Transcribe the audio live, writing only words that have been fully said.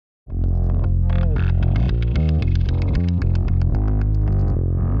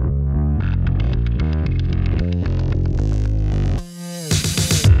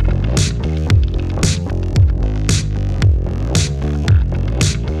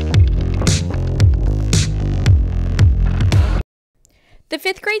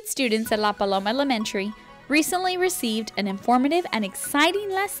students at La Paloma Elementary recently received an informative and exciting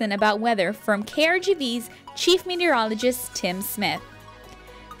lesson about weather from KRGV'S Chief Meteorologist Tim Smith.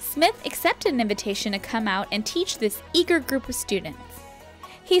 Smith accepted an invitation to come out and teach this eager group of students.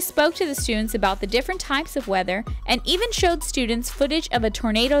 He spoke to the students about the different types of weather and even showed students footage of a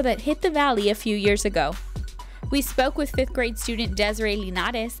tornado that hit the valley a few years ago. We spoke with 5th grade student Desiree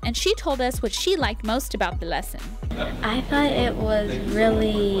Linares, and she told us what she liked most about the lesson. I thought it was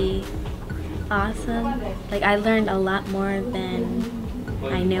really awesome. I learned a lot more than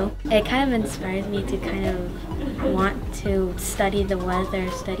I knew. It kind of inspires me to kind of want to study the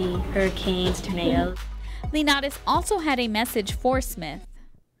weather, study hurricanes, tornadoes. Linares also had a message for Smith.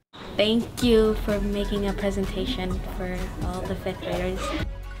 Thank you for making a presentation for all the 5th graders.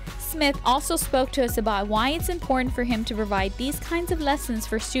 Smith also spoke to us about why it's important for him to provide these kinds of lessons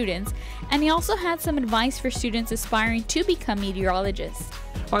for students, and he also had some advice for students aspiring to become meteorologists.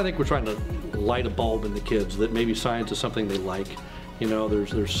 I think we're trying to light a bulb in the kids that maybe science is something they like. You know,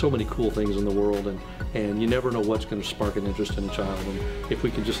 there's so many cool things in the world, and you never know what's going to spark an interest in a child. And if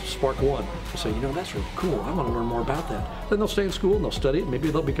we can just spark one and say, you know, that's really cool, I want to learn more about that, then they'll stay in school and they'll study it.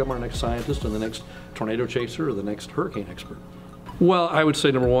 Maybe they'll become our next scientist and the next tornado chaser or the next hurricane expert. Well, I would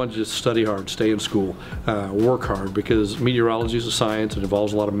say number one, just study hard, stay in school, work hard, because meteorology is a science. It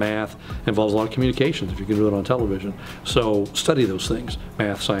involves a lot of math, involves a lot of communications if you can do it on television. So study those things,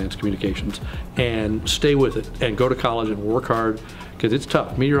 math, science, communications, and stay with it and go to college and work hard, because it's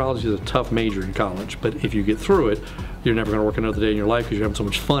tough. Meteorology is a tough major in college, but if you get through it, you're never going to work another day in your life because you're having so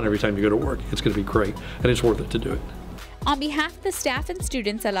much fun every time you go to work. It's going to be great, and it's worth it to do it. On behalf of the staff and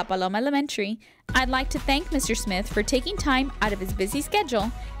students at La Paloma Elementary, I'd like to thank Mr. Smith for taking time out of his busy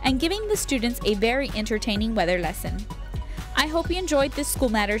schedule and giving the students a very entertaining weather lesson. I hope you enjoyed this School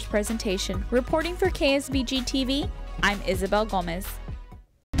Matters presentation. Reporting for KSBG TV, I'm Isabel Gomez.